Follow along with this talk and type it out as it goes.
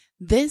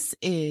This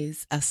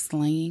is a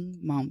slaying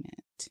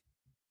moment.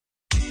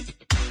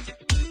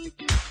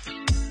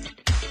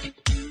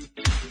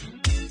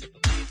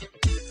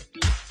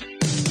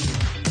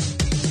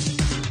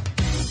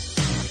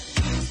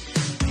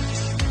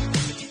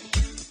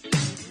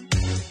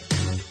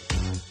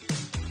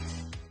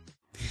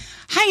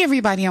 Hi,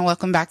 everybody, and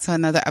welcome back to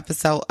another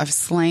episode of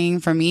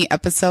Slaying for Me,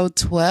 episode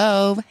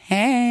 12.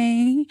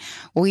 Hey,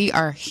 we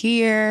are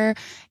here.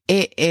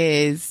 It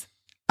is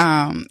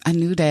a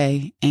new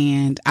day,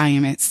 and I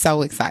am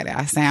so excited.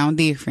 I sound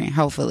different,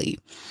 hopefully.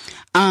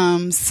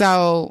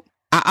 So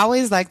I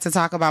always like to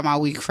talk about my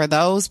week for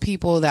those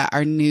people that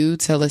are new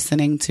to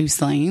listening to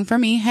Slaying for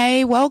Me.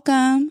 Hey,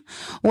 welcome.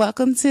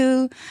 Welcome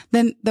to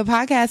the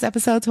podcast,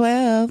 episode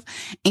 12.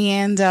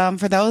 And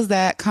for those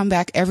that come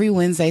back every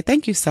Wednesday,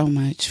 thank you so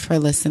much for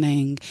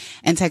listening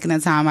and taking the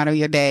time out of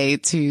your day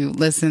to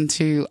listen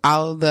to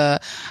all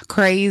the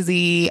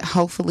crazy,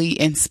 hopefully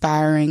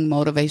inspiring,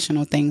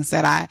 motivational things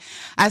that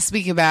I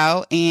speak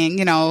about,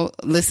 and,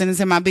 listening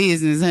to my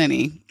business,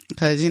 honey,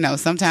 because,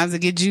 sometimes it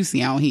get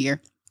juicy on here.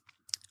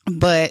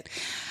 But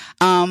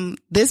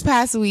this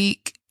past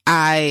week,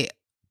 I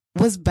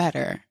was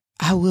better,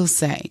 I will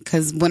say,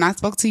 because when I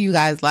spoke to you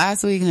guys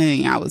last week,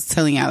 I was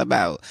telling y'all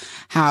about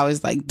how I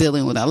was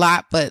dealing with a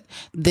lot. But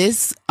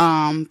this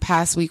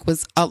past week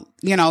was,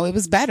 it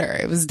was better.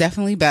 It was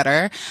definitely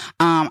better.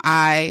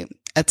 I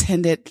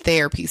attended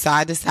therapy, so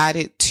I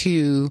decided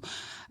to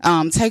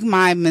take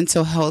my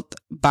mental health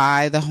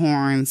by the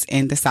horns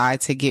and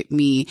decide to get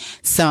me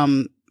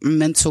some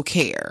mental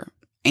care.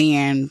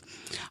 And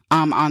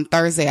on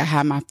Thursday, I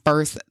had my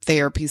first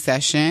therapy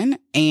session,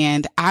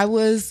 and I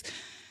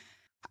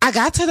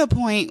got to the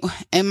point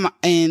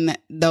in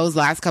those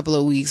last couple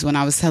of weeks when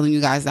I was telling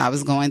you guys that I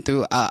was going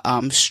through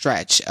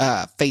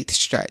a faith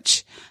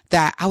stretch,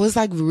 that I was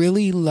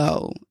really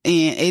low.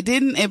 And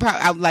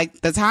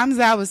the times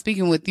that I was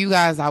speaking with you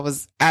guys, I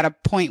was at a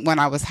point when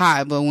I was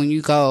high. But when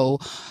you go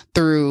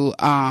through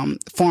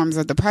forms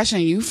of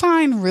depression, you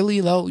find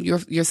really low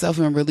yourself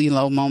in really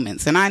low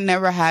moments. And I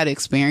never had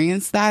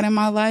experienced that in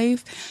my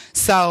life.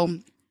 So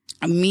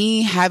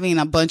me having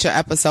a bunch of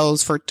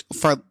episodes for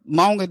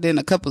longer than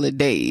a couple of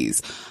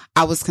days,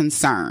 I was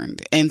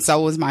concerned. And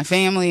so was my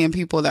family and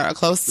people that are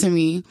close to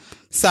me.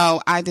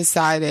 So I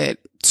decided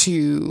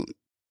to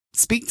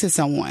speak to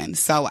someone.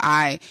 So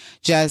I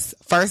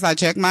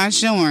checked my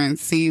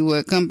insurance, see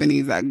what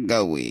companies I can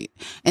go with.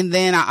 And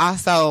then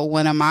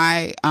one of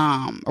my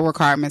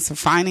requirements for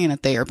finding a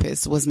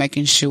therapist was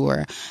making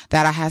sure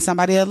that I had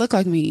somebody that looked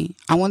like me.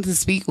 I wanted to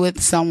speak with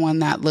someone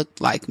that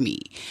looked like me,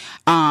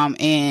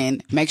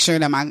 and make sure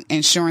that my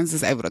insurance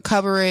is able to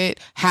cover it,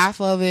 half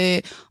of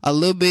it, a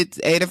little bit,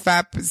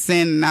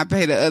 85%, and I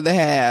pay the other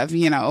half,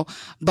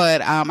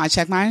 But I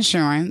checked my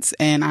insurance,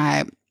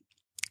 and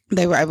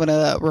they were able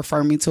to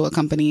refer me to a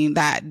company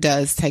that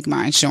does take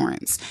my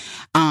insurance.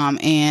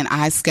 And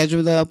I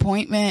scheduled the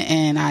appointment,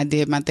 and I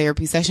did my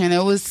therapy session.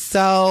 It was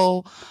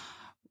so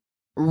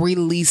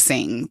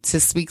releasing to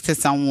speak to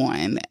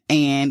someone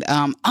and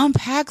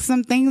unpack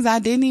some things I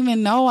didn't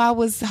even know I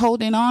was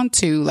holding on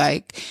to.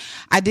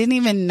 I didn't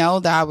even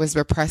know that I was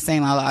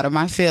repressing a lot of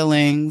my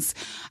feelings.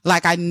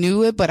 I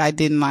knew it, but I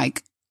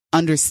didn't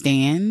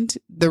understand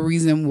the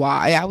reason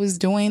why I was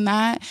doing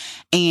that.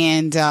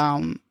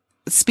 And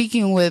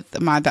speaking with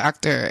my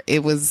doctor,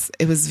 it was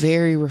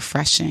very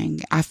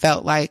refreshing. I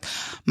felt like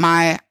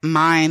my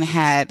mind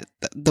had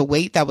the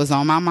weight that was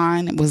on my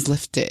mind was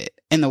lifted,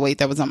 and the weight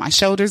that was on my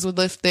shoulders was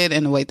lifted,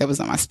 and the weight that was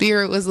on my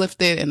spirit was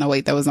lifted, and the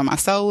weight that was on my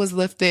soul was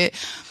lifted.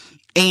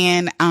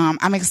 And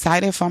I'm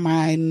excited for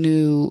my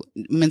new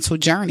mental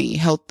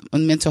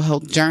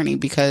health journey,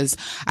 because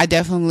I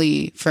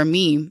definitely, for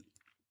me,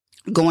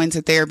 going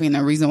to therapy, and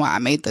the reason why I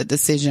made the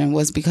decision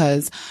was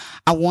because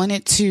I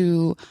wanted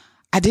to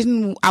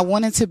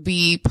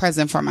be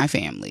present for my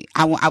family.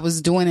 I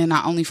was doing it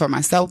not only for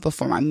myself, but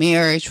for my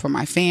marriage, for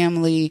my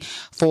family,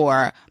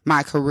 for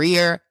my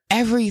career,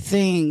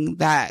 everything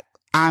that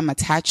I'm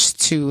attached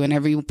to, and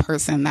every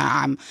person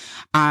that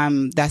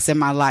that's in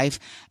my life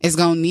is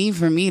going to need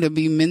for me to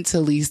be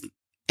mentally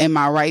in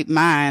my right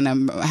mind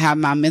and have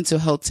my mental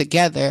health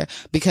together,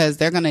 because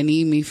they're going to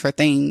need me for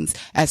things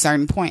at a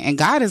certain point. And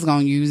God is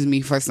going to use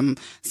me for some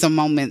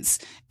moments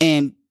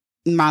in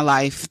my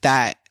life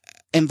that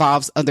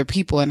involves other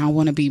people, and I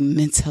want to be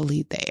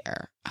mentally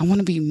there. I want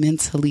to be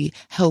mentally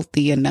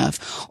healthy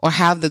enough, or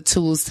have the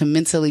tools to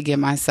mentally get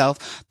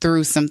myself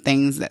through some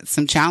things,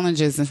 some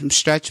challenges and some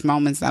stretch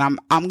moments that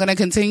I'm going to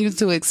continue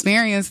to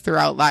experience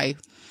throughout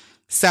life.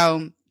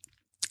 So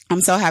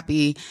I'm so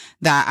happy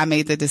that I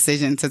made the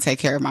decision to take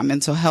care of my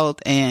mental health.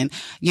 And,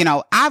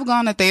 I've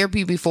gone to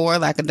therapy before,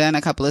 I've done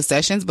a couple of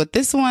sessions, but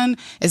this one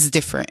is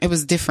different. It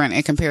was different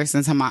in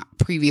comparison to my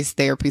previous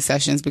therapy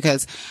sessions,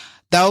 because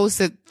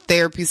those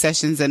therapy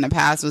sessions in the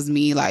past was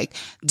me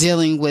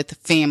dealing with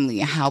family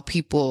and how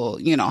people,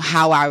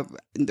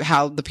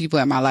 how the people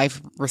in my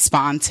life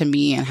respond to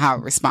me and how I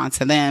respond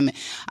to them,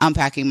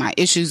 unpacking my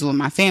issues with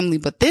my family.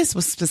 But this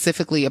was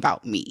specifically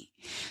about me.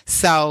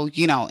 So,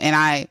 and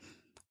I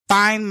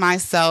find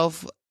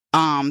myself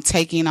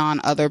taking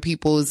on other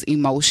people's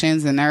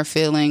emotions and their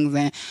feelings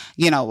and,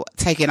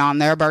 taking on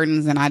their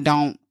burdens. And I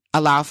don't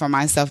allow for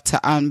myself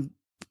to,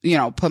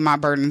 put my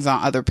burdens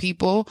on other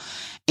people.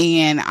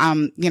 And,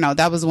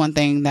 that was one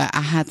thing that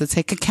I had to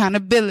take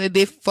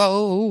accountability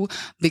for,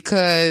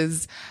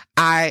 because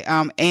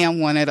I, am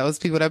one of those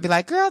people that be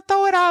like, girl,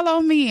 throw it all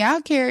on me.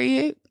 I'll carry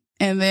it.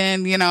 And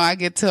then, I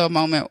get to a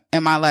moment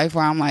in my life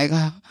where I'm like,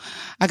 oh,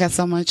 I got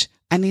so much.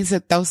 I need to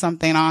throw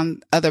something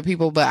on other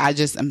people, but I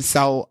just am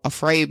so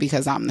afraid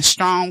because I'm the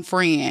strong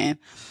friend.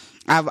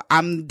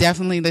 I'm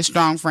definitely the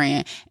strong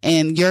friend,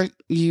 and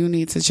you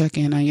need to check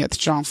in on your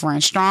strong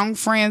friend. Strong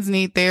friends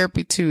need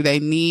therapy too. They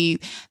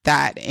need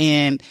that.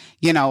 And,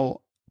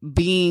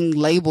 being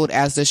labeled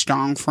as the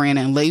strong friend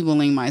and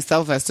labeling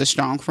myself as the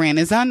strong friend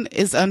is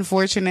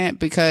unfortunate,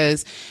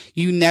 because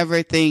you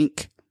never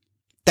think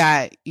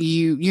that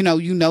you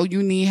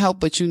need help,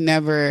 but you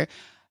never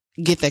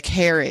get the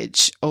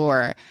courage,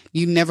 or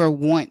you never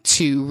want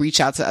to reach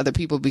out to other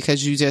people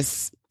because it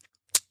just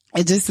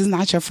is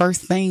not your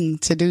first thing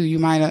to do. You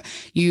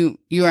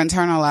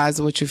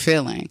internalize what you're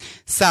feeling.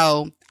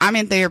 So I'm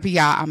in therapy,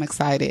 y'all. I'm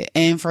excited.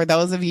 And for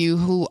those of you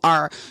who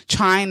are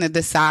trying to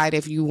decide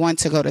if you want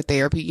to go to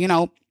therapy,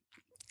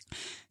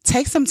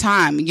 take some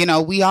time.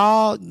 We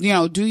all,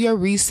 do your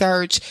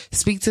research,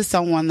 speak to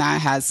someone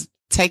that has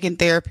taken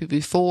therapy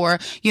before,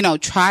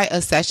 try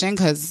a session,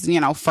 because,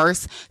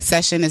 first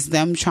session is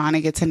them trying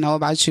to get to know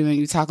about you and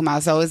you talking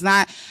about. So it's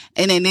not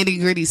in the nitty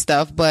gritty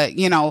stuff, but,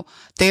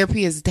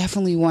 therapy is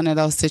definitely one of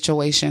those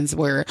situations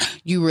where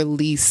you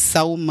release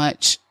so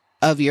much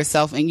of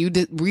yourself and you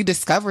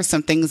rediscover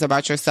some things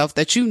about yourself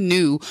that you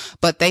knew,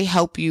 but they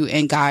help you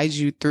and guide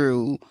you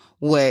through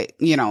what,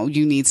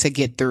 you need to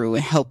get through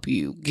and help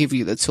you, give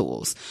you the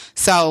tools.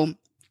 So,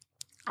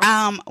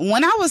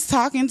 when I was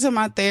talking to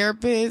my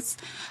therapist,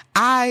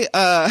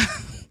 I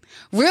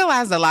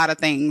realized a lot of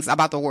things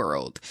about the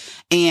world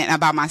and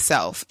about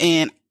myself.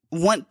 And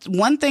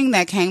one thing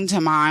that came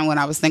to mind when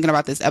I was thinking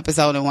about this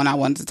episode and when I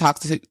wanted to talk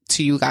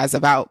to you guys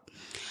about,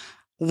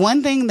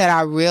 one thing that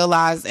I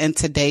realized in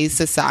today's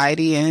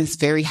society, and it's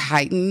very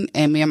heightened,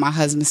 and me and my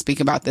husband speak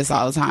about this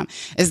all the time,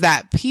 is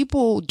that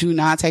people do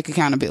not take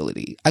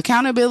accountability.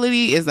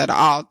 Accountability is at an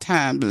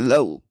all-time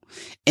low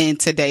in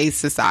today's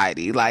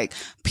society. Like,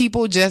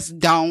 people just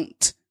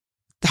don't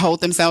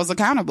hold themselves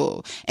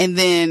accountable. And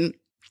then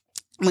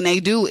when they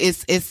do,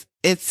 it's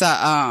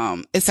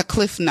a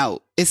cliff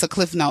note. It's a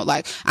cliff note.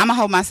 Like, I'm gonna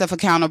hold myself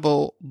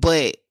accountable,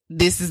 but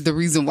this is the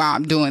reason why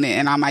I'm doing it.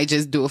 And I might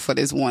just do it for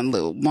this one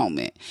little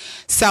moment.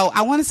 So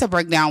I wanted to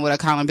break down what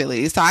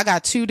accountability is. So I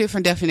got two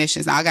different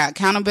definitions. Now, I got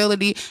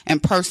accountability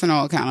and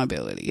personal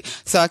accountability.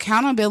 So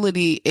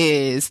accountability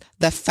is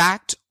the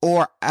fact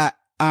or,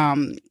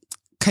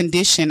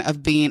 condition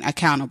of being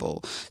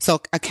accountable.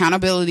 So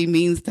accountability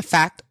means the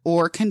fact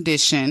or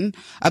condition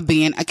of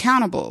being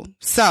accountable.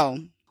 So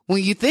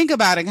when you think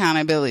about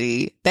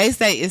accountability, they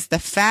say it's the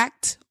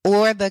fact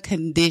or the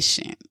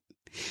condition.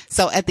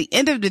 So at the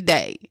end of the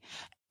day,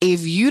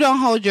 if you don't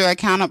hold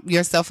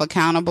yourself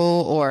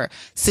accountable or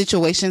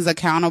situations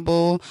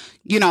accountable,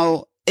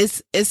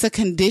 it's a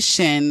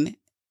condition.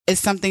 It's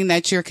something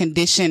that you're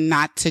conditioned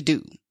not to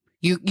do.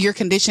 You're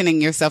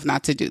conditioning yourself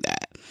not to do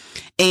that.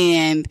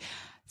 And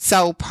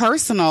so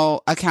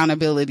personal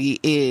accountability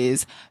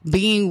is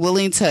being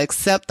willing to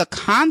accept the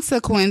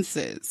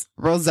consequences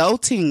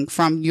resulting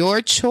from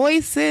your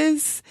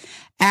choices,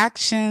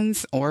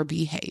 actions, or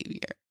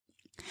behavior.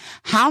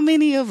 How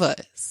many of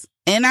us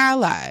in our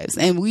lives,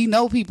 and we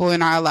know people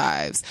in our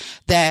lives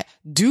that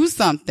do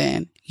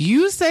something,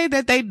 you say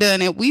that they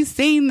done it, we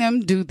seen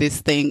them do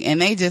this thing,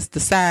 and they just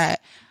decide,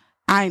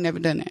 I ain't never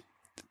done it.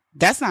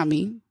 That's not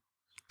me.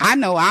 I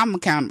know I'm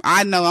accountable.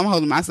 I know I'm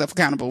holding myself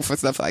accountable for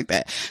stuff like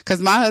that. Cause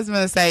my husband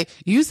would say,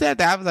 you said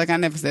that. I was like, I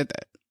never said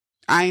that.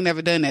 I ain't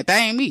never done that. That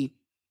ain't me.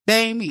 That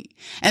ain't me.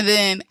 And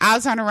then I'll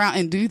turn around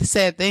and do the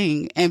said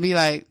thing and be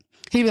like,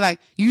 he'd be like,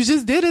 you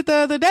just did it the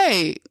other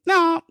day.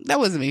 No, that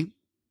wasn't me.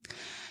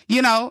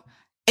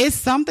 It's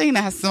something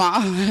as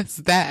small as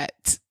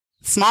that.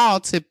 Small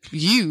to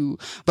you,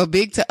 but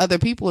big to other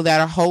people that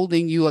are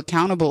holding you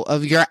accountable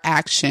of your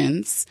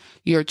actions,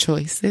 your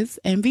choices,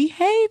 and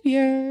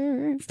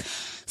behaviors.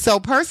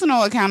 So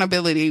personal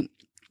accountability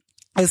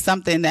is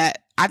something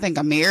that I think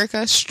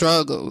America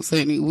struggles.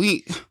 I mean,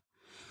 we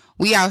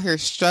out here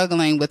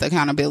struggling with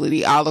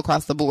accountability all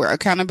across the board.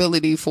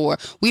 Accountability for,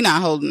 we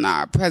not holding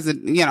our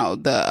president,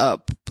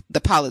 the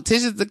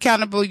politicians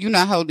accountable. You're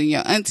not holding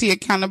your auntie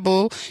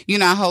accountable. You're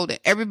not holding,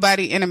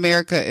 everybody in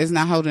America is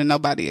not holding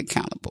nobody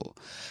accountable.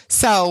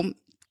 So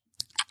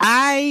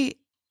I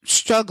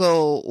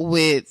struggle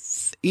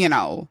with,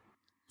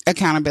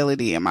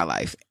 accountability in my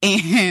life.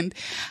 And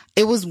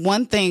it was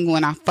one thing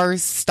when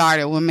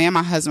me and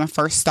my husband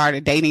first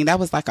started dating, that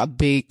was like a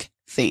big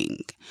thing.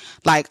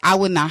 Like, I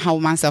would not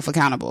hold myself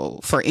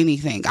accountable for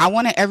anything. I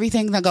wanted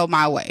everything to go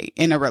my way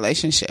in a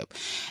relationship.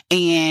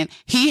 And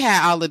he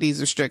had all of these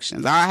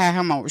restrictions. I had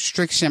him on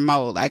restriction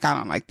mode. Like, I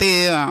don't like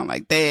this. I don't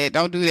like that.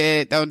 Don't do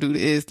that. Don't do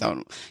this.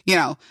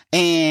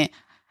 And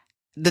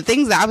the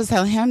things that I was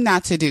telling him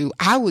not to do,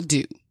 I would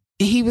do.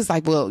 And he was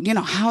like, well,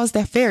 how is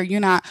that fair? You're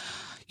not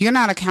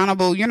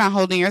accountable. You're not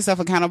holding yourself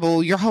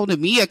accountable. You're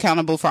holding me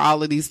accountable for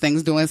all of these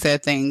things, doing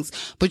said things,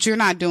 but you're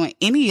not doing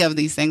any of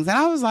these things. And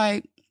I was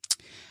like,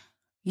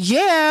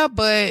 yeah,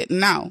 but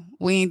no,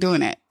 we ain't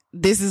doing that.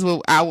 This is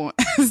what I want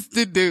us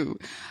to do.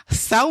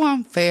 So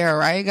unfair,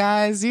 right,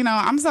 guys?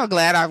 I'm so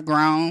glad I've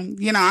grown,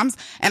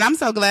 I'm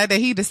so glad that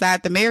he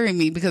decided to marry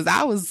me, because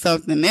I was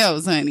something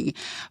else, honey.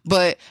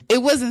 But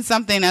it wasn't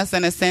something else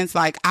in a sense,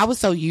 like I was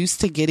so used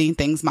to getting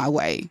things my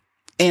way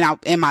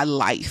in my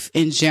life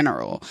in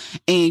general.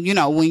 And,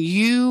 when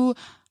you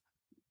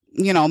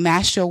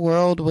match your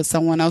world with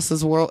someone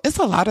else's world, it's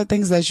a lot of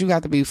things that you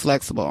got to be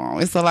flexible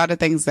on. It's a lot of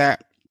things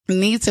that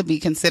need to be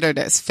considered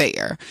as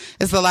fair.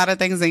 It's a lot of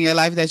things in your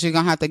life that you're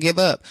going to have to give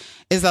up.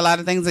 It's a lot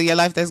of things in your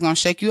life that's going to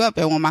shake you up.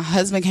 And when my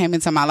husband came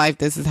into my life,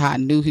 this is how I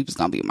knew he was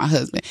going to be my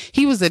husband.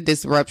 He was a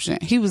disruption.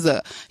 He was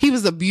a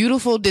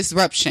beautiful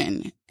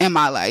disruption in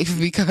my life,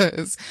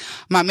 because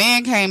my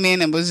man came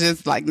in and was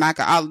just like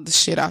knocking all of the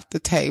shit off the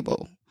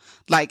table.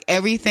 Like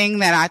everything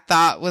that I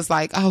thought was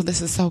like, oh,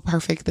 this is so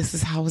perfect. This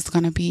is how it's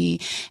going to be.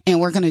 And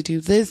we're going to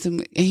do this.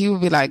 And he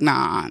would be like,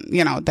 nah,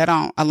 that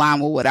don't align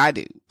with what I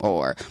do.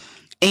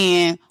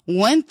 And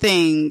one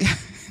thing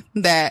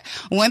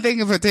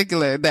in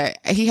particular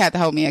that he had to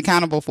hold me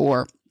accountable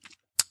for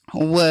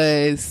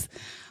was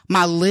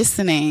my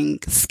listening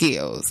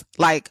skills.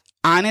 Like,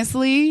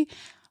 honestly,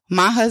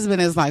 my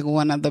husband is like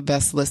one of the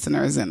best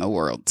listeners in the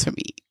world to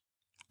me.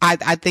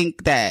 I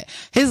think that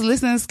his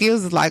listening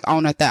skills is like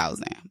on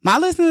 1,000. My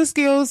listening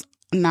skills,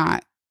 they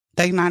not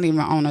even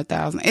on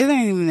 1,000. It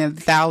ain't even in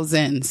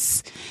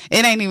thousands.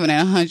 It ain't even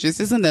in hundreds.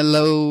 It's in the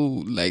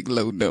low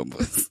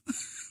numbers.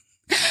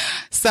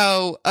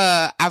 So,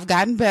 I've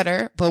gotten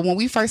better, but when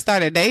we first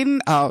started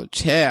dating,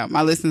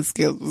 my listening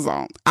skills was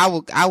on. I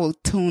will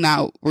tune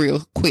out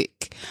real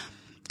quick.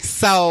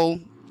 So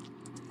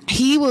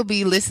he will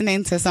be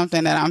listening to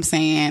something that I'm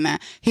saying.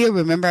 He'll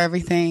remember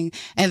everything.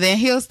 And then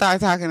he'll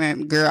start talking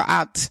and girl,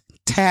 I'll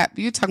tap.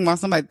 You talking about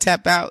somebody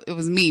tap out. It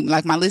was me.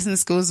 Like my listening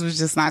skills was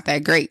just not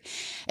that great.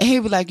 And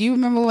he'll be like, you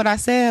remember what I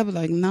said? I'll be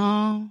like,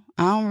 no,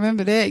 I don't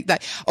remember that.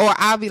 Like, or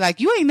I'll be like,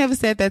 you ain't never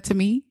said that to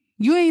me.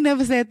 You ain't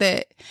never said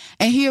that.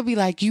 And he'll be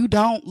like, you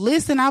don't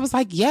listen. I was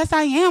like, yes,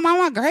 I am.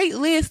 I'm a great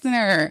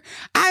listener.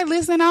 I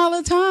listen all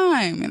the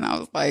time. And I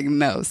was like,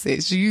 no,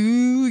 sis,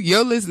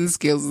 your listening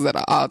skills is at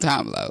an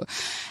all-time low.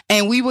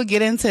 And we would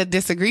get into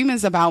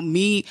disagreements about him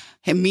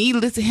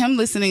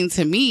listening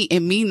to me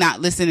and me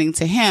not listening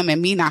to him,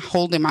 and me not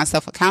holding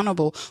myself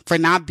accountable for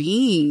not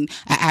being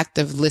an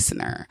active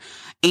listener.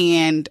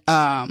 And,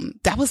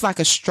 that was like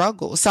a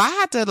struggle. So I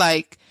had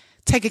to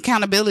take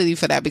accountability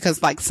for that,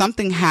 because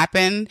something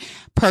happened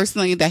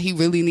personally that he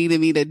really needed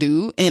me to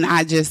do. And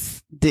I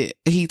just did.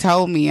 He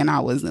told me and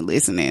I wasn't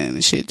listening, and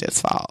the shit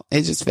just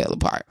fell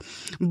apart.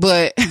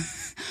 But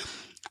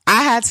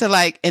I had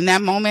to in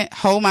that moment,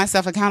 hold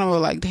myself accountable.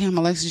 Like, damn,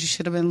 Alexis, you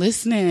should have been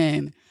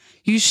listening.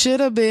 You should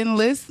have been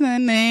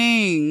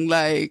listening.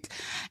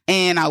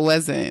 And I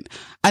wasn't.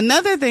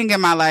 Another thing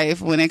in my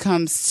life when it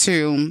comes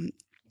to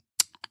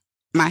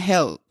my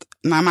health,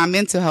 not my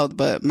mental health,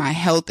 but my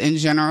health in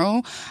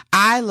general,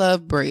 I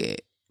love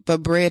bread,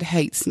 but bread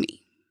hates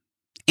me.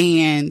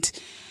 And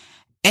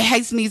it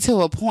hates me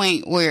to a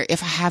point where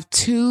if I have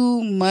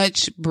too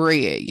much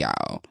bread,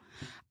 y'all,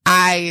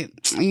 I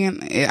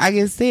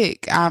get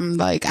sick. I'm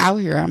out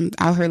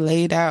here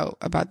laid out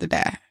about to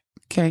die.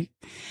 Okay.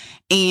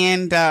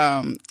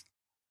 And,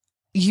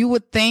 you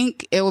would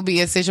think it would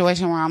be a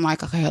situation where I'm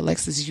like, okay,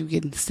 Alexis, you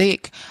getting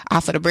sick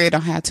off of the bread.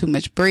 Don't have too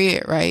much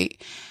bread,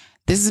 right?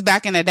 This is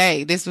back in the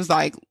day. This was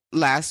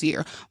last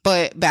year,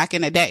 but back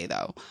in the day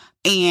though.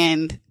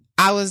 And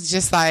I was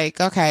just like,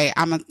 okay,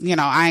 I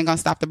ain't gonna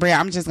stop the bread.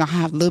 I'm just gonna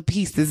have little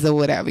pieces or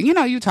whatever.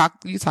 You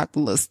talk the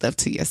little stuff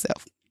to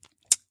yourself.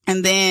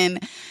 And then,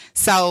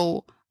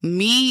 so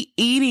me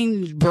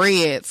eating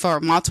bread for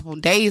multiple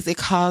days, it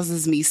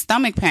causes me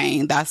stomach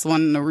pain. That's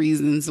one of the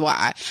reasons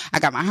why I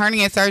got my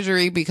hernia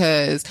surgery,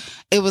 because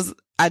it was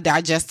a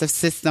digestive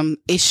system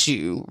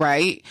issue,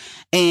 right?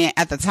 And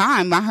at the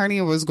time, my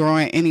hernia was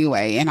growing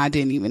anyway, and I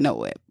didn't even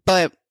know it.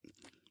 But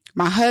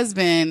my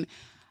husband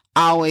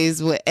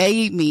always would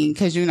aid me,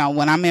 because,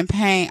 when I'm in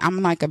pain,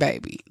 I'm like a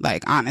baby.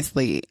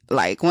 Honestly,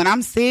 when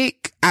I'm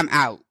sick, I'm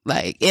out.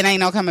 It ain't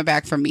no coming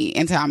back from me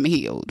until I'm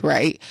healed,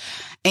 right?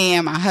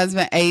 And my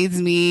husband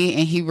aids me,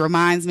 and he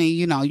reminds me,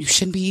 you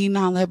shouldn't be eating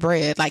all that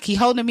bread. He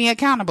holding me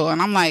accountable.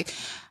 And I'm like,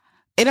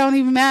 it don't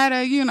even matter,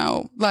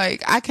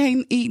 I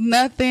can't eat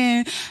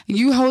nothing.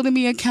 You holding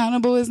me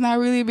accountable is not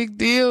really a big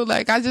deal.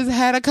 I just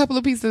had a couple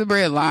of pieces of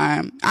bread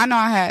lime. I know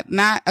I had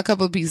not a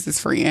couple of pieces,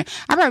 friend.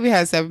 I probably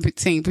had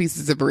 17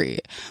 pieces of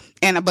bread.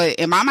 But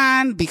in my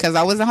mind, because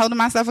I wasn't holding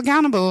myself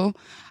accountable,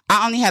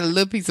 I only had a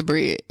little piece of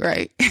bread,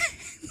 right?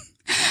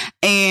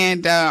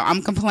 And,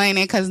 I'm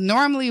complaining because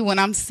normally when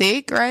I'm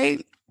sick,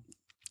 right,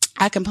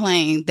 I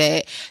complain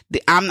that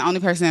I'm the only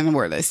person in the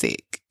world that's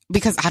sick.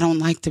 because I don't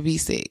like to be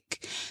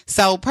sick.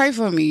 So pray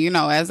for me,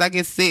 as I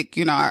get sick,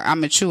 I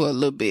mature a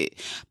little bit.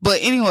 But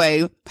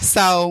anyway,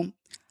 so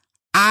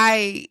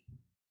I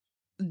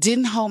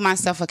didn't hold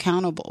myself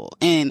accountable.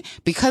 And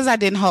because I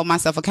didn't hold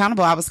myself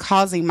accountable, I was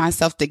causing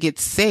myself to get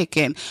sick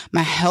and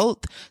my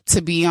health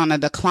to be on a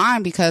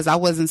decline because I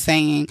wasn't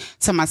saying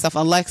to myself,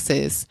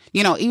 Alexis,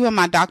 even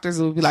my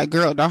doctors would be like,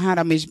 girl, don't have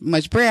that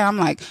much bread. I'm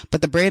like,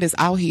 but the bread is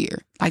out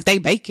here. Like they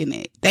baking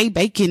it. They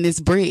baking this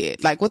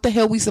bread. Like what the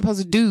hell we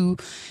supposed to do,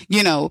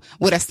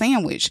 with a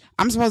sandwich?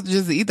 I'm supposed to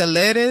just eat the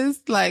lettuce?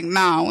 Like,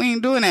 no, we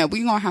ain't doing that.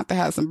 We gonna have to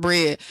have some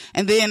bread.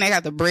 And then they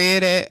got the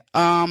bread at,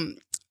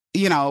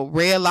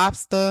 Red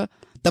Lobster,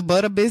 the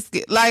butter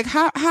biscuit. Like,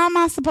 how am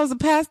I supposed to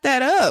pass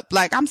that up?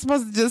 Like, I'm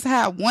supposed to just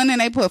have one and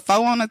they put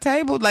 4 on the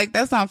table. Like,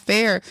 that's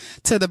unfair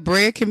to the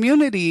bread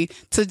community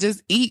to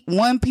just eat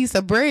one piece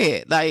of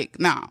bread. Like,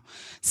 no.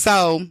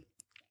 So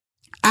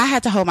I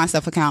had to hold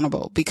myself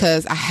accountable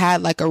because I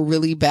had like a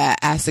really bad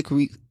acid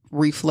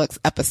reflux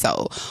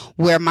episode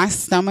where my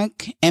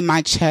stomach and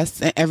my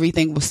chest and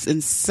everything was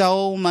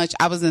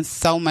I was in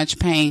so much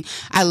pain.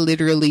 I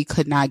literally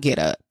could not get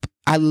up.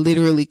 I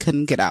literally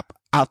couldn't get up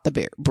out the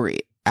bed.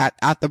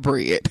 Out the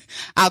bed.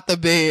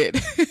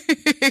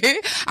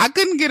 I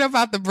couldn't get up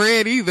out the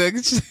bread either.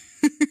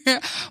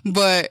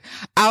 But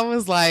I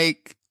was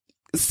like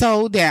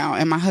so down.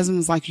 And my husband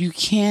was like, you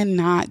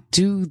cannot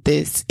do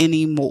this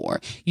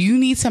anymore. You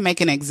need to make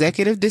an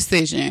executive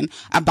decision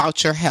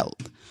about your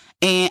health.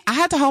 And I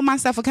had to hold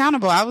myself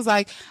accountable. I was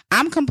like,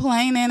 I'm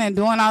complaining and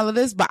doing all of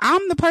this, but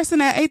I'm the person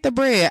that ate the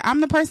bread.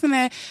 I'm the person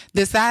that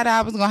decided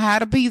I was going to have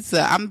the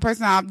pizza. I'm the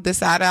person that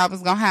decided I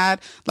was going to have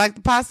like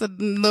the pasta,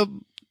 the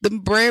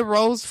bread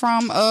rolls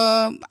from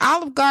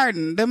Olive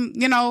Garden,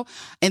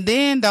 and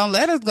then don't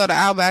let us go to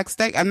Outback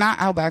Steak. Not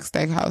Outback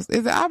Steakhouse.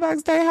 Is it Outback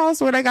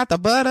Steakhouse where they got the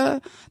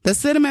butter, the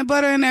cinnamon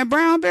butter in that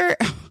brown beer?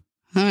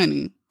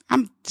 Honey,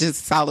 I'm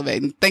just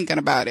salivating thinking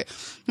about it.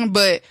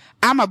 But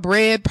I'm a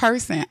bread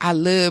person. I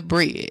love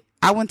bread.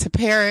 I went to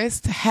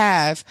Paris to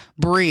have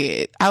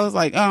bread. I was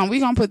like, we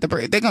gonna put the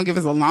bread. They're gonna give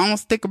us a long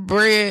stick of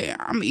bread.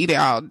 I'm gonna eat it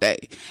all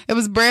day. It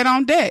was bread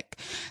on deck.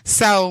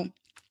 So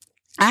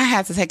I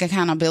had to take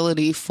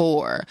accountability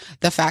for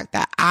the fact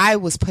that I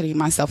was putting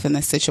myself in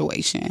this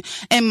situation.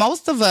 And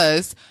most of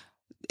us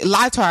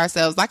lie to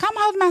ourselves like, I'm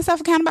holding myself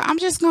accountable. I'm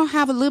just going to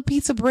have a little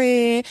piece of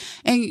bread,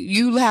 and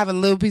you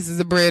having little pieces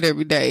of bread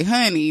every day.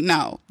 Honey,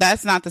 no,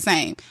 that's not the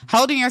same.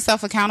 Holding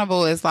yourself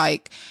accountable is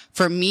like,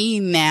 for me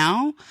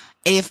now,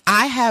 if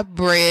I have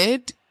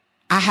bread,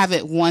 I have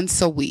it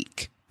once a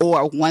week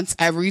or once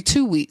every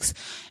 2 weeks.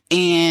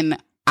 And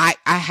I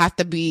have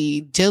to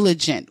be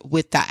diligent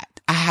with that.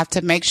 I have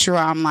to make sure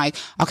I'm like,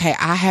 okay,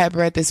 I had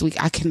bread this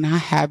week. I cannot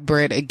have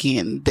bread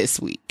again this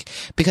week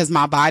because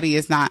my body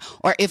is not,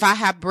 or if I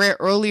have bread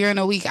earlier in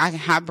the week, I can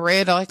have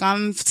bread like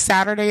on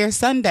Saturday or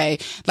Sunday,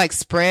 like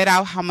spread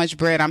out how much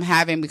bread I'm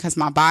having because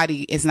my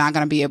body is not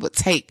going to be able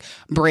to take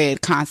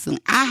bread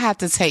constantly. I have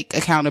to take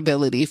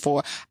accountability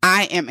for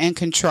I am in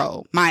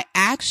control. My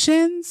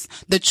actions,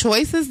 the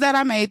choices that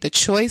I made, the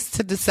choice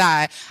to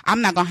decide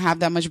I'm not going to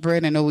have that much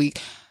bread in a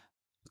week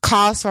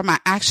cause for my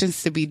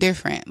actions to be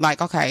different.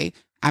 Like, okay,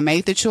 I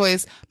made the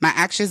choice. My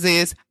actions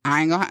is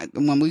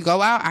when we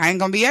go out, I ain't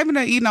gonna be able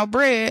to eat no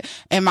bread,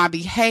 and my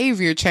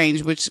behavior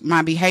changed, which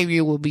my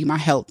behavior will be my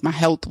health. My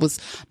health was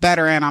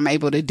better and I'm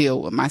able to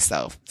deal with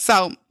myself.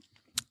 So,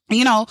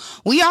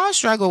 we all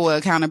struggle with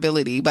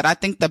accountability, but I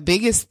think the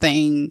biggest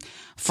thing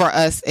for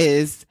us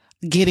is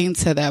getting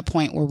to that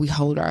point where we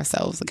hold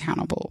ourselves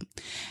accountable.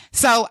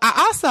 So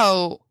I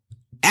also,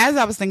 as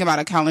I was thinking about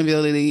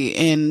accountability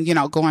and,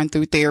 going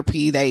through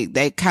therapy,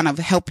 they kind of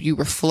help you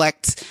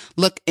reflect,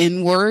 look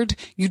inward.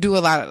 You do a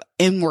lot of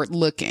inward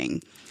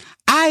looking.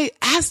 I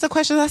asked the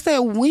question, I said,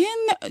 when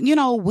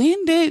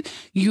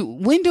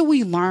did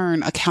we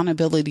learn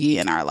accountability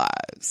in our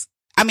lives?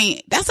 I mean,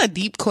 that's a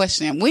deep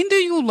question. When do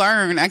you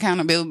learn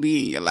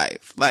accountability in your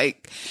life?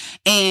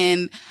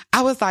 And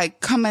I was like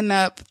coming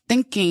up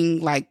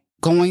thinking, like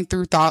going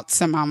through thoughts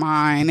in my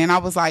mind. And I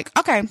was like,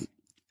 okay,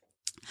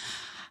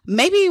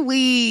 maybe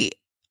we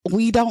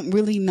don't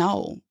really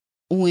know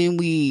when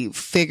we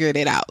figured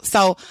it out.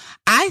 So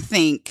I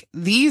think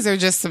these are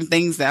just some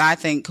things that I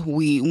think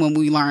when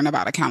we learn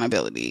about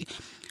accountability.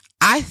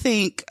 I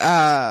think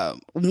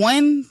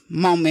one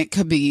moment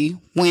could be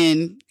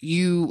when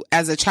you,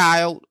 as a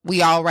child,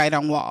 we all write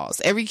on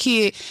walls. Every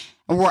kid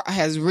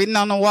has written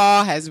on the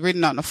wall, has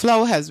written on the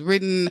floor, has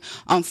written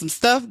on some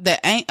stuff that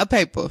ain't a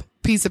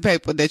piece of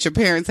paper that your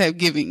parents have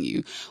given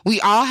you.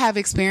 We all have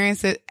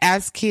experienced it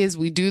as kids.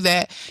 We do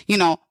that,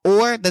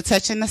 or the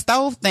touching the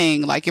stove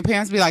thing. Like your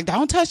parents be like,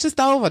 don't touch the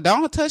stove or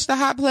don't touch the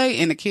hot plate.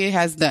 And the kid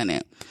has done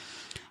it.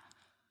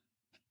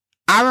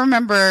 I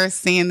remember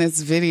seeing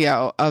this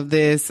video of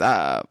this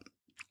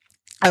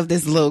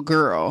little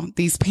girl.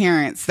 These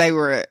parents, they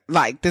were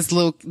like these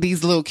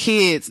little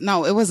kids.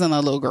 No, it wasn't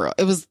a little girl.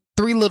 It was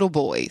 3 little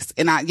boys.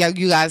 And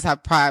you guys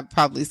have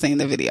probably seen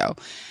the video.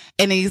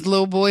 And these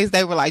little boys,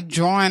 they were like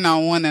drawing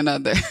on one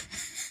another.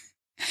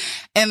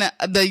 And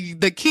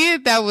the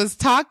kid that was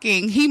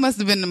talking, he must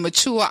have been the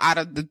mature out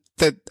of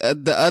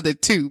the other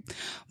two.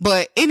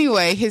 But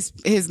anyway,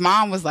 his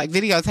mom was like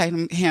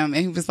videotaping him,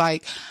 and he was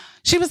like,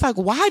 she was like,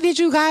 why did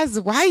you guys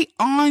write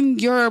on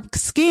your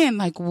skin?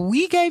 Like,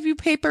 we gave you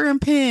paper and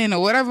pen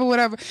or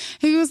whatever.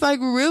 He was like,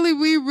 really?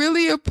 We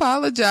really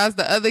apologize.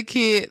 The other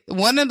kid,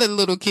 one of the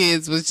little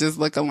kids was just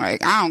looking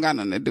like, I don't got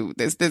nothing to do with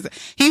this.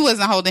 He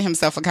wasn't holding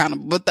himself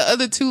accountable. But the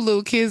other two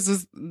little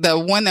kids, the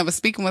one that was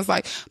speaking was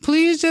like,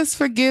 please just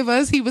forgive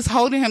us. He was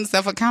holding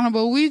himself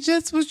accountable. We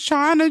just was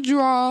trying to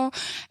draw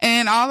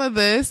and all of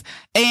this.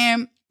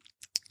 And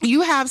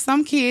you have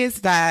some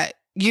kids that,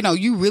 you know,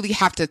 you really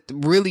have to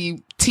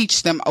really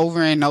teach them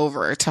over and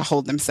over to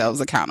hold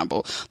themselves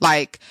accountable.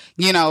 Like,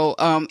 you know,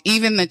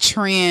 even the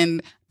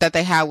trend that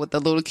they had with the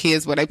little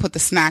kids where they put the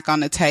snack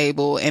on the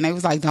table and they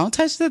was like, don't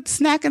touch the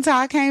snack until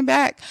I came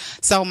back.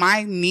 So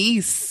my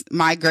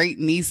great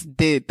niece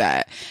did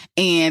that.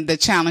 And the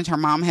challenge her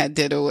mom had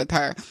did it with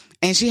her.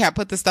 And she had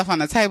put the stuff on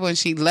the table and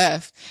she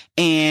left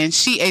and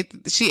she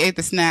ate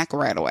the snack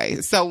right away.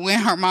 So when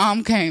her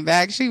mom came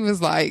back, she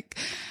was like,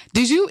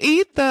 did you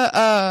eat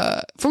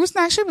the fruit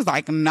snack? She was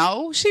like,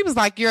 no. She was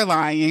like, you're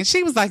lying.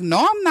 She was like, no,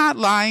 I'm not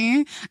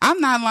lying. I'm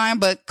not lying.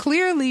 But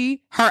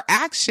clearly her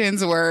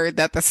actions were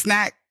that the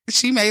snack,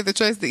 she made the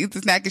choice to eat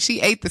the snack and she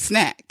ate the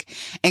snack.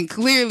 And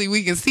clearly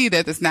we can see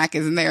that the snack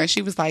isn't there. And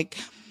she was like,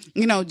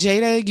 you know,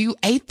 Jada, you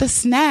ate the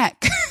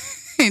snack.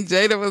 And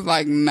Jada was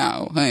like,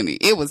 no, honey,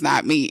 it was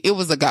not me. It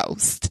was a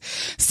ghost.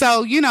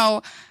 So, you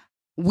know,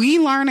 we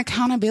learn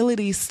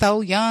accountability so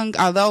young,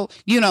 although,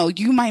 you know,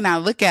 you might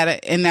not look at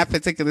it in that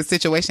particular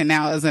situation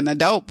now as an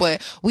adult,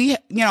 but we,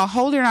 you know,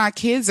 holding our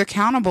kids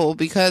accountable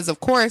because, of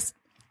course,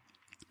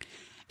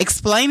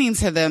 explaining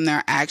to them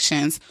their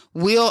actions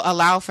will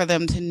allow for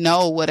them to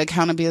know what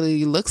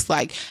accountability looks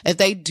like. If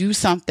they do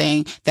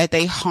something that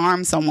they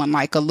harm someone,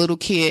 like a little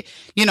kid,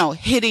 you know,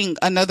 hitting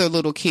another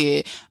little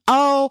kid,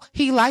 oh,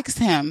 he likes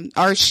him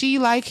or she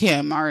like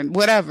him or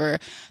whatever.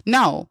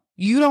 No.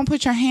 You don't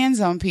put your hands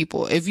on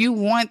people. If you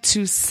want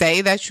to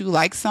say that you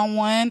like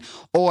someone,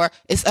 or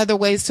it's other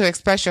ways to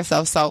express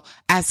yourself. So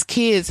as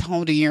kids,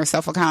 holding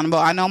yourself accountable.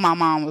 I know my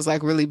mom was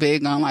like really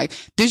big on like,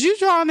 did you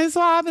draw on this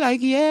wall? I'd be like,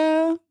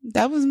 yeah,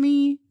 that was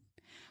me.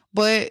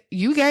 But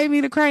you gave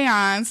me the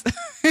crayons.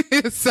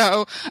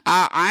 So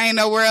I ain't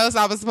know where else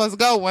I was supposed to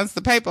go once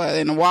the paper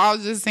and the wall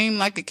just seemed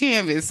like a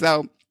canvas.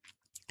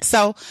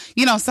 So,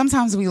 you know,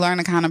 sometimes we learn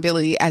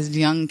accountability as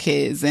young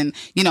kids and,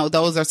 you know,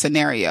 those are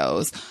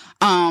scenarios.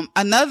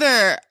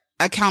 Another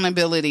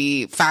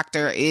accountability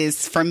factor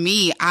is for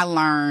me, I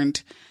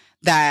learned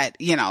that,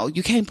 you know,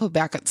 you can't put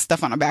back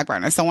stuff on a back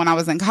burner. So when I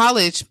was in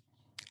college,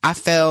 I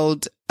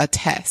failed a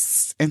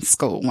test in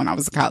school when I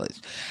was in college,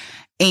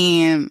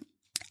 and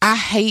I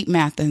hate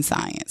math and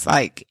science.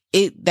 Like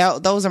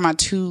those are my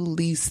two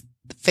least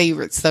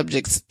favorite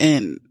subjects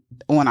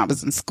when I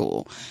was in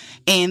school,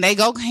 and they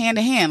go hand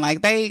in hand.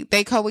 Like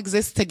they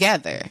coexist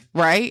together.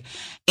 Right.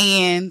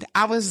 And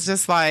I was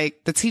just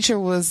like, the teacher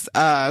was,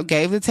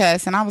 gave the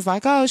test and I was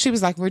like, oh, she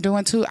was like,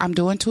 I'm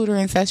doing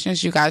tutoring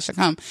sessions. You guys should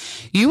come.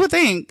 You would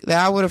think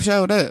that I would have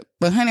showed up,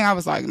 but honey, I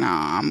was like,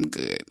 nah, I'm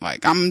good.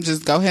 Like, I'm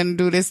just go ahead and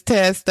do this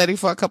test, study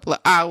for a couple of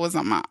hours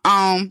on my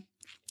own.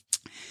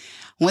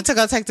 Went to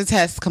go take the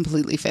test,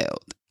 completely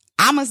failed.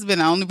 I must have been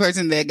the only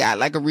person that got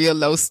like a real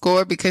low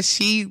score because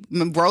she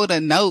wrote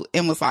a note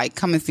and was like,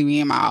 come and see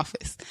me in my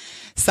office.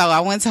 So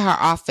I went to her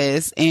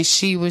office and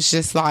she was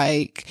just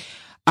like,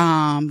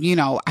 you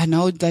know, I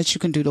know that you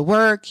can do the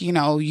work, you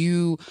know,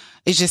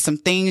 it's just some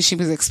things. She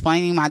was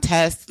explaining my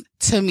test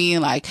to me,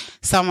 like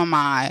some of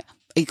my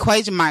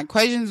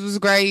equations was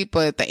great,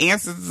 but the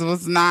answers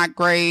was not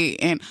great.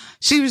 And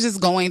she was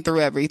just going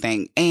through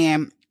everything.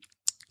 And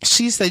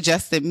she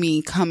suggested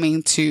me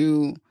coming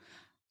to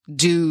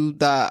do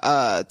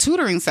the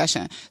tutoring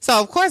session.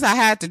 So of course I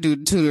had to do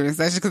the tutoring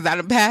session because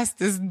I passed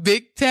this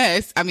big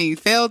test.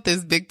 Failed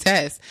this big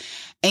test.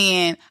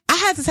 And I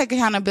had to take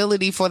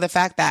accountability for the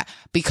fact that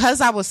because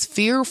I was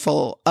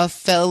fearful of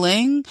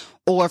failing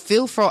or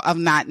fearful of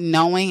not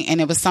knowing, and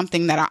it was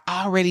something that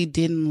I already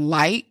didn't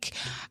like,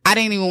 I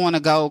didn't even want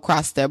to go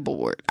across their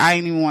board. I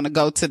didn't even want to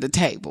go to the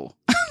table.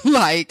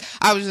 Like,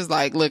 I was just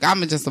like, look, I'm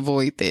going to just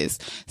avoid this.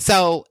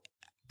 So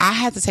I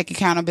had to take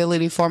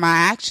accountability for my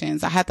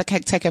actions. I had to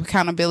take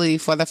accountability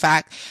for the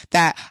fact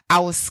that I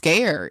was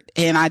scared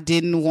and I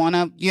didn't want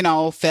to, you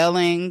know,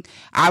 failing.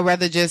 I'd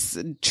rather just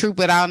troop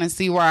it out and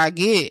see where I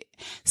get.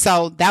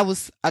 So that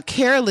was a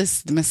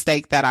careless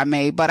mistake that I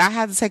made, but I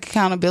had to take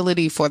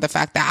accountability for the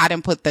fact that I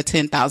didn't put the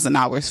 10,000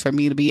 hours for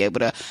me to be able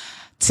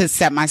to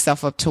set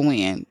myself up to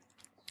win.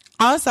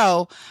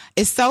 Also,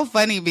 it's so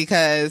funny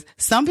because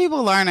some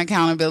people learn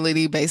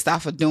accountability based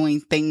off of doing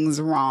things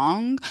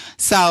wrong.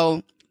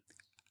 So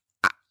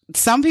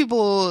some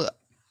people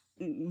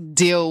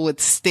deal with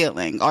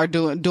stealing or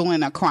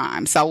doing a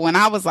crime. So when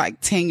I was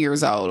like 10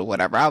 years old or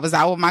whatever, I was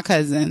out with my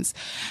cousins,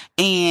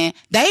 and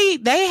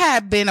they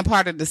had been a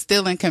part of the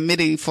stealing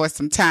committee for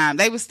some time.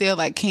 They would steal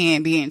like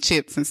candy and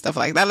chips and stuff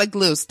like that, like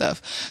little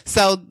stuff.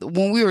 So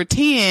when we were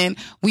 10,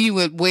 we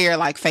would wear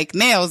like fake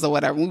nails or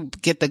whatever. We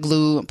would get the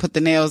glue and put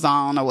the nails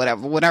on or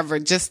whatever,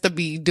 just to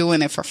be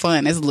doing it for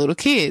fun as little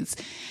kids.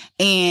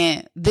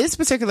 And this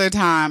particular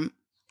time,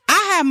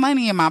 I had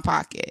money in my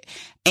pocket,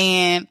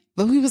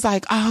 but we was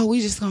like, oh,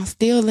 we just gonna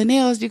steal the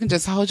nails. You can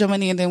just hold your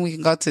money and then we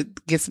can go to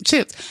get some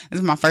chips. This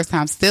is my first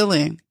time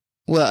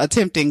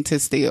attempting to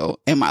steal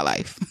in my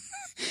life.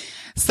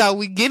 So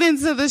we get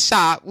into the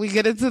shop, we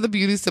get into the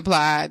beauty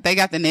supply. They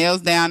got the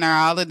nails down there,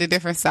 all of the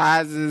different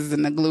sizes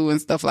and the glue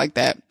and stuff like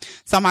that.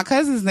 So my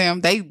cousins,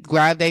 they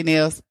grab their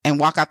nails and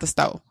walk out the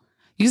store.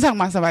 You talking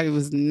about somebody who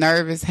was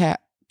nervous,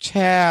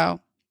 child.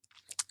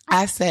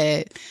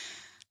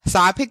 So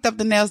I picked up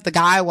the nails. The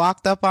guy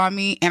walked up on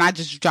me and I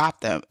just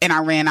dropped them and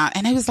I ran out.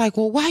 And they was like,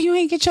 well, why you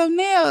ain't get your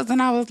nails?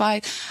 And I was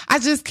like, I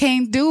just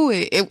can't do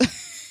it.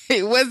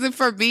 It wasn't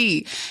for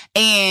me.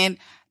 And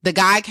the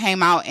guy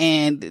came out,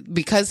 and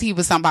because he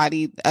was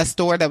a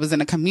store that was in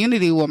a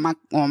community with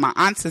my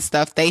aunts and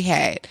stuff, they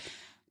had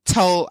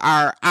told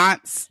our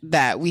aunts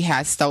that we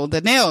had stole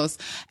the nails,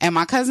 and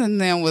my cousin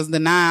then was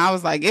denying. I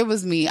was like, it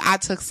was me. I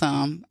took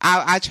some.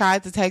 I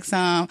tried to take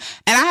some,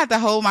 and I had to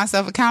hold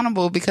myself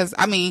accountable because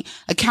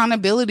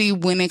accountability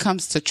when it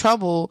comes to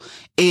trouble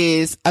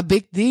is a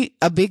big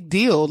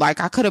deal. Like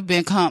I could have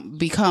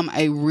become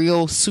a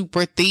real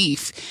super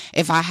thief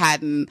if I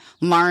hadn't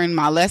learned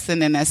my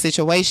lesson in that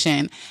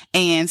situation.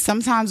 And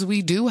sometimes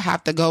we do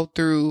have to go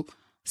through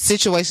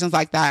situations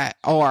like that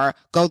or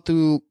go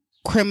through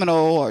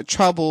criminal or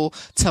trouble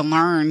to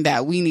learn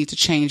that we need to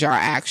change our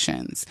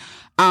actions.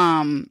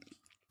 Also,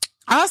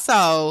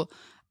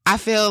 I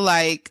feel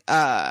like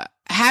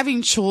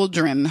having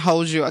children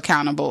holds you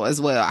accountable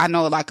as well. I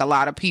know like a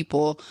lot of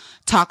people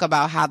talk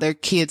about how their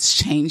kids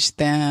changed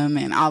them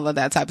and all of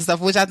that type of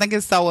stuff, which I think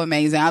is so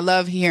amazing. I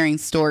love hearing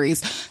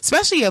stories,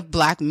 especially of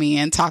Black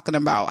men talking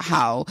about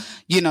how,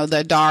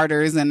 their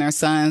daughters and their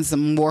sons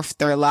morphed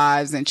their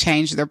lives and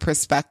changed their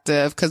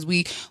perspective. Cause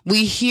we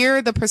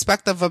hear the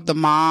perspective of the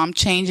mom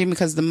changing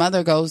because the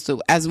mother goes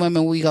through, as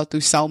women, we go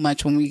through so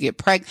much when we get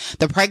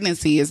the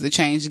pregnancy is the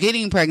change.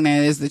 Getting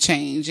pregnant is the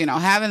change.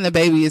 Having the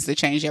baby is the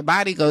change. Your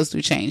body goes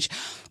through change.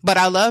 But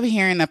I love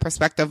hearing the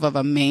perspective of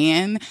a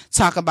man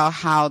talk about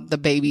how the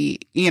baby,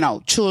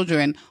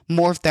 children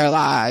morph their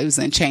lives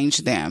and change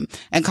them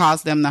and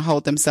cause them to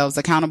hold themselves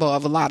accountable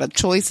of a lot of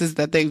choices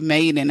that they've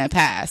made in the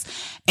past.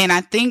 And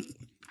I think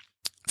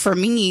for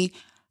me,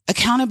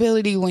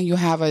 accountability when you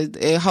have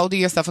holding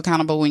yourself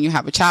accountable when you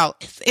have a child,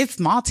 it's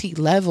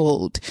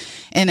multi-leveled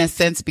in a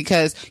sense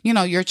because,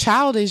 your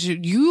child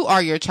you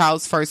are your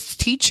child's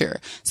first teacher.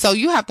 So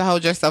you have to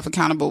hold yourself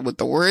accountable with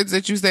the words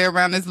that you say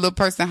around this little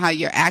person, how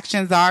your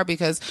actions are,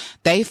 because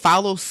they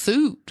follow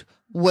suit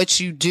what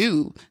you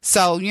do.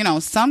 So,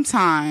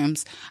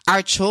 sometimes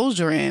our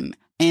children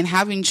and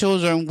having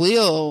children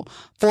will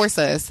force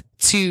us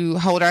to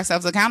hold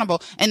ourselves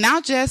accountable, and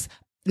not just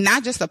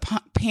a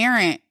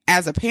parent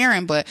as a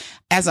parent, but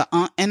as an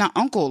aunt and an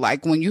uncle.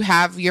 Like when you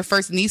have your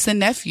first niece and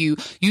nephew,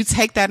 you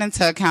take that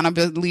into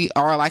accountability,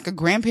 or like a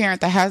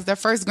grandparent that has their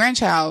first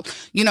grandchild,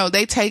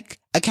 they take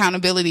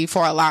accountability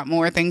for a lot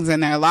more things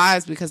in their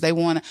lives because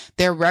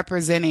they're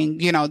representing,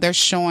 they're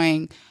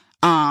showing,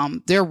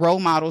 they're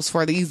role models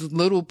for these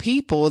little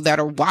people that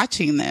are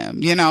watching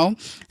them,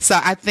 So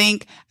I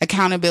think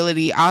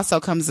accountability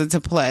also comes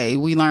into play.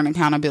 We learn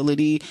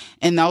accountability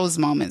in those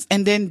moments.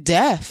 And then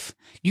death.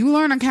 You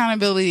learn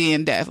accountability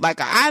in death. Like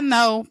I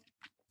know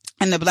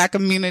in the Black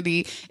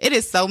community, it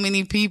is so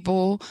many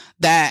people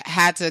that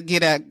had to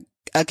get a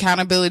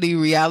accountability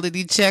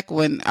reality check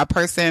when a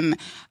person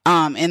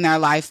in their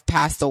life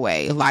passed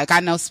away. Like I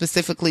know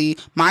specifically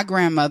my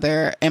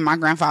grandmother and my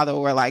grandfather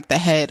were like the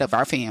head of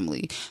our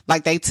family.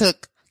 Like they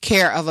took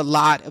care of a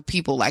lot of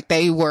people. Like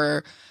they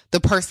were the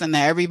person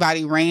that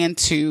everybody ran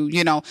to,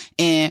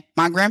 and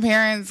my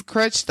grandparents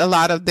crutched a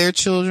lot of their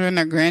children,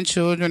 their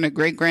grandchildren, their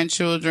great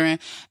grandchildren.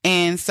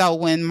 And so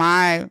when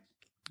my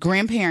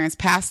grandparents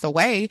passed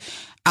away,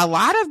 a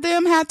lot of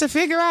them had to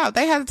figure out,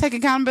 they had to take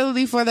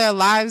accountability for their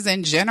lives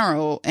in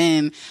general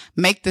and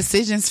make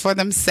decisions for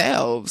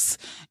themselves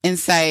and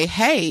say,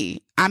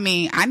 hey, I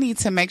need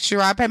to make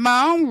sure I pay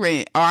my own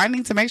rent, or I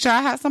need to make sure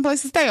I have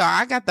someplace to stay, or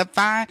I got to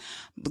find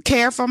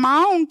care for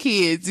my own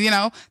kids,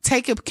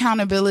 take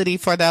accountability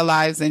for their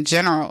lives in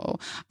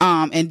general.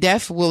 And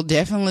death will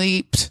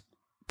definitely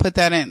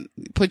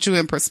put you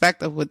in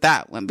perspective with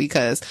that one,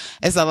 because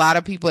it's a lot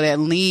of people that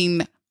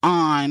lean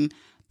on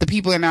the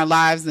people in their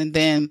lives, and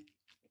then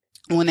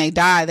when they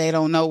die, they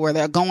don't know where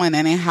they're going,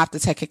 and they have to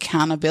take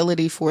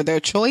accountability for their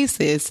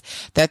choices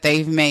that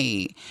they've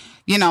made.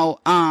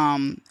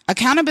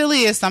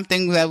 accountability is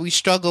something that we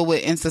struggle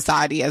with in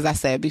society, as I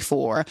said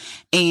before.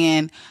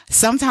 And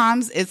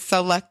sometimes it's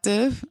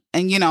selective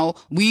and,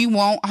 we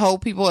won't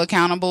hold people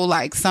accountable.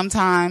 Like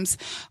sometimes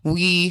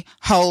we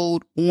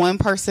hold one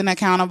person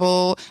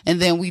accountable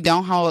and then we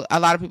don't hold a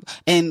lot of people.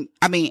 And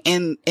I mean,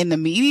 in the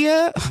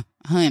media,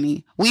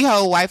 honey, we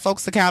hold white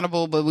folks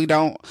accountable, but we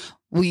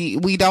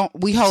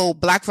hold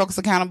black folks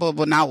accountable,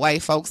 but not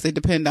white folks. It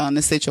depends on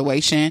the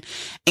situation.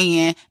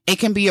 And it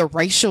can be a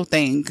racial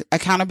thing.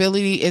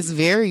 Accountability is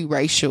very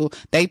racial.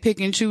 They pick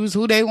and choose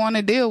who they want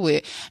to deal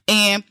with.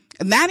 And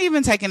not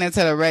even taking it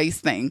to the race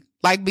thing.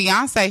 Like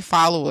Beyonce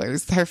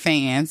followers, her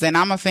fans, and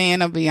I'm a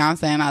fan of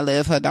Beyonce and I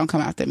love her. Don't come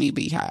after me,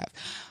 Beehive.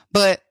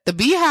 But the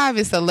Beehive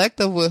is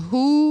selective with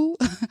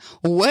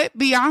what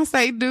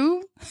Beyonce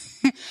do.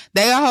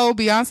 They'll hold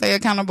Beyonce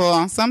accountable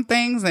on some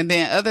things, and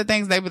then other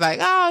things they be like,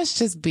 oh, it's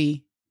just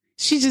B.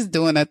 She's just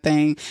doing a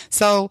thing.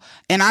 So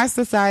in our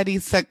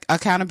society,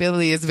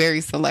 accountability is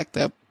very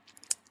selective.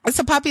 It's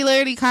a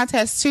popularity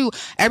contest too.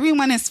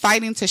 Everyone is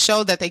fighting to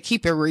show that they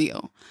keep it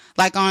real.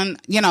 Like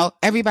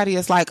everybody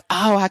is like,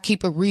 oh, I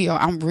keep it real.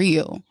 I'm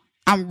real.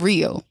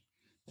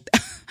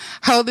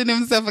 Holding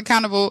themselves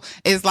accountable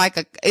is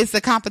it's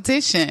a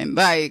competition.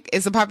 Like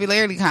it's a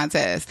popularity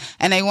contest.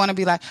 And they want to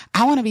be like,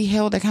 I want to be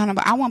held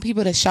accountable. I want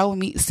people to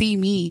see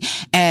me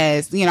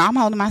as, I'm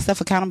holding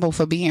myself accountable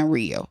for being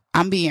real.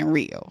 I'm being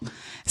real.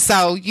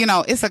 So,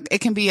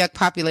 it can be a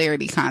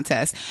popularity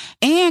contest,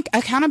 and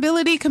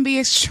accountability can be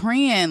a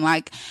trend.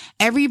 Like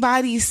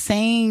everybody's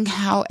saying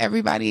how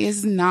everybody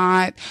is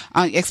not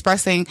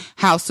expressing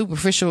how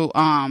superficial,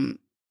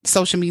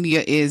 social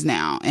media is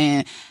now.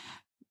 And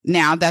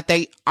now that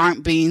they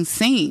aren't being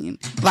seen,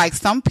 like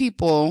some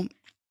people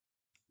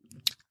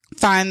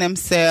find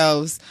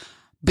themselves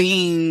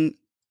being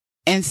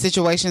in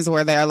situations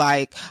where they're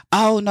like,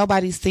 oh,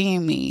 nobody's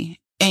seeing me.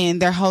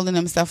 And they're holding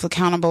themselves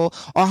accountable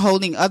or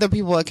holding other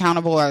people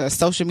accountable, or a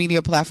social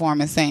media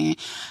platform is saying,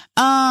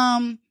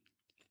 ain't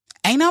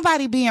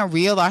nobody being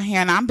real on here,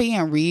 and I'm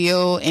being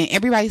real, and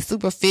everybody's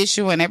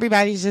superficial and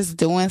everybody's just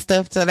doing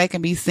stuff so they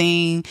can be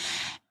seen.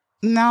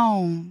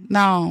 No.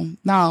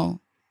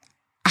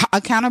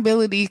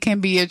 Accountability can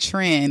be a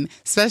trend,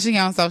 especially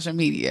on social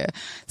media.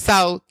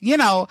 So,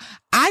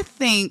 I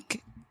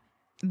think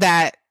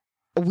that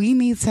we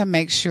need to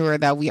make sure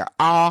that we are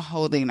all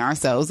holding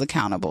ourselves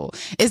accountable.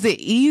 Is it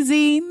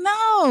easy?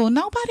 No,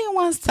 nobody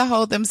wants to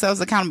hold themselves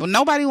accountable.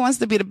 Nobody wants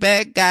to be the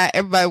bad guy.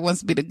 Everybody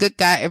wants to be the good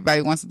guy.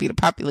 Everybody wants to be the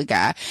popular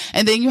guy.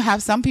 And then you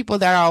have some people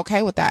that are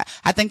okay with that.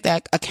 I think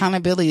that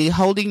accountability,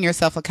 holding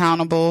yourself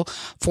accountable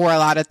for a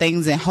lot of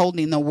things and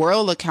holding the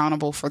world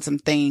accountable for some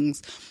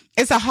things,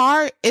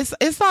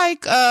 it's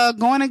like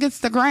going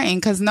against the grain,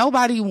 because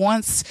nobody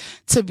wants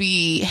to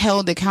be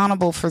held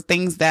accountable for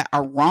things that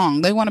are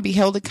wrong. They want to be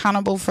held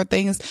accountable for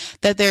things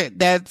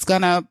that's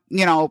gonna,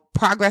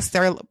 progress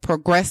their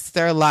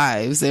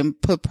lives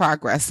and put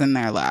progress in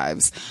their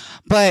lives.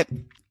 But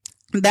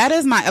that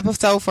is my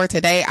episode for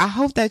today. I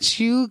hope that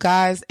you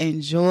guys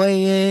enjoy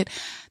it.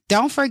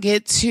 Don't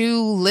forget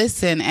to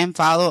listen and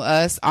follow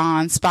us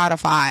on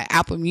Spotify,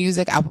 Apple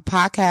Music, Apple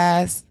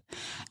Podcasts,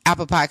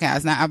 Amazon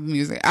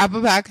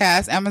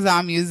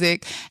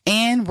Music,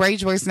 and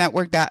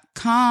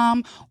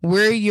RageWorksNetwork.com,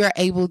 where you're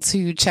able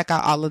to check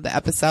out all of the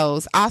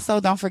episodes. Also,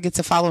 don't forget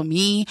to follow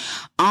me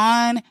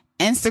on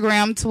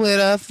Instagram,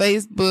 Twitter,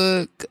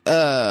 Facebook,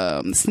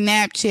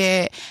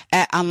 Snapchat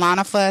at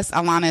Alana Fuss.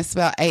 Alana is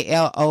spelled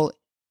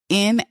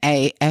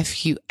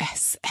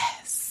ALONAFUSS.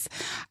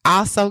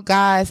 Also,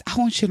 guys, I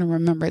want you to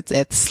remember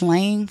that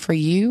slaying for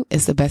you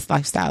is the best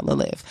lifestyle to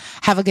live.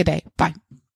 Have a good day. Bye.